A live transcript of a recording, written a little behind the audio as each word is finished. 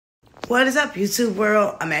What is up, YouTube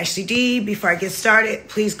world? I'm Ashley D. Before I get started,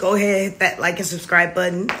 please go ahead and hit that like and subscribe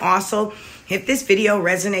button. Also, if this video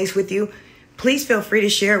resonates with you, please feel free to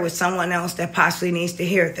share it with someone else that possibly needs to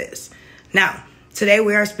hear this. Now, today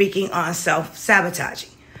we are speaking on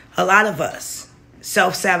self-sabotaging. A lot of us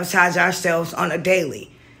self-sabotage ourselves on a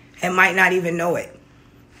daily and might not even know it.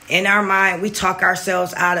 In our mind, we talk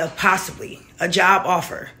ourselves out of possibly a job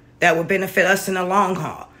offer that would benefit us in the long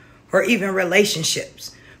haul, or even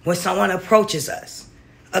relationships. When someone approaches us,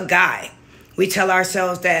 a guy, we tell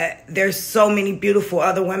ourselves that there's so many beautiful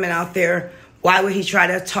other women out there. Why would he try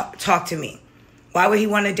to talk to me? Why would he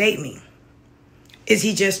want to date me? Is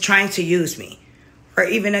he just trying to use me? Or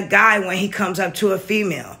even a guy, when he comes up to a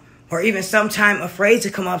female, or even sometime afraid to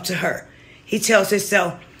come up to her, he tells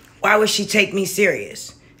himself, why would she take me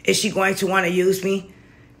serious? Is she going to want to use me?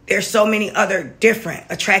 There's so many other different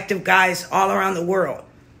attractive guys all around the world,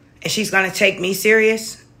 and she's going to take me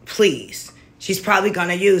serious? Please, she's probably going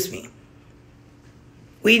to use me.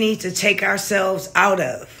 We need to take ourselves out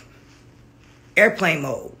of airplane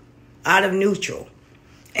mode, out of neutral,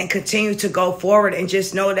 and continue to go forward and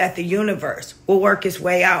just know that the universe will work its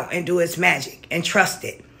way out and do its magic, and trust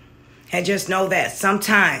it. And just know that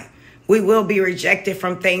sometime we will be rejected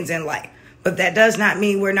from things in life, but that does not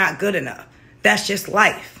mean we're not good enough. That's just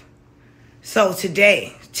life. So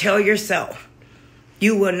today, tell yourself,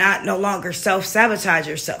 you will not no longer self-sabotage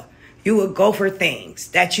yourself. You will go for things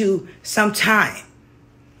that you sometime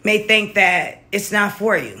may think that it's not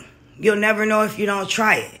for you. You'll never know if you don't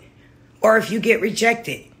try it. Or if you get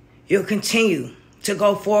rejected, you'll continue to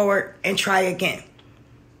go forward and try again.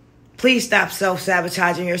 Please stop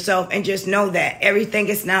self-sabotaging yourself and just know that everything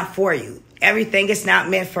is not for you. Everything is not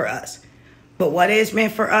meant for us. But what is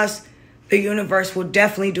meant for us, the universe will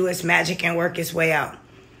definitely do its magic and work its way out.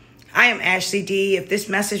 I am Ashley D. If this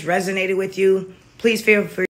message resonated with you, please feel free